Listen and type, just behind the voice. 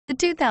The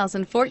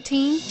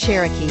 2014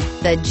 Cherokee.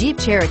 The Jeep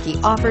Cherokee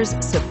offers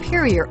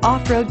superior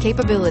off-road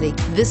capability.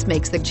 This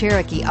makes the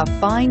Cherokee a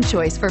fine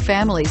choice for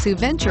families who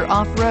venture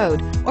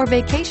off-road or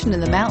vacation in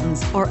the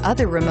mountains or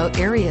other remote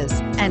areas,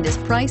 and is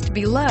priced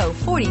below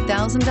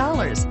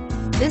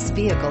 $40,000. This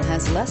vehicle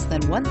has less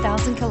than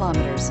 1,000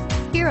 kilometers.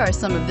 Here are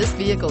some of this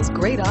vehicle's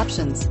great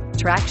options: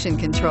 traction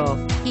control,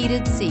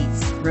 heated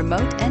seats,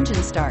 remote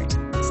engine start,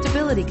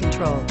 stability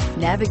control,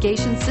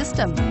 navigation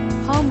system,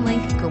 home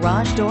link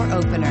garage door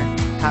opener,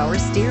 power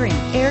steering,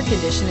 air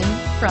conditioning,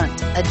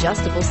 front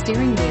adjustable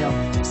steering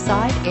wheel,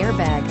 side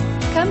airbag.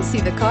 Come see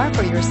the car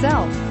for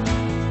yourself.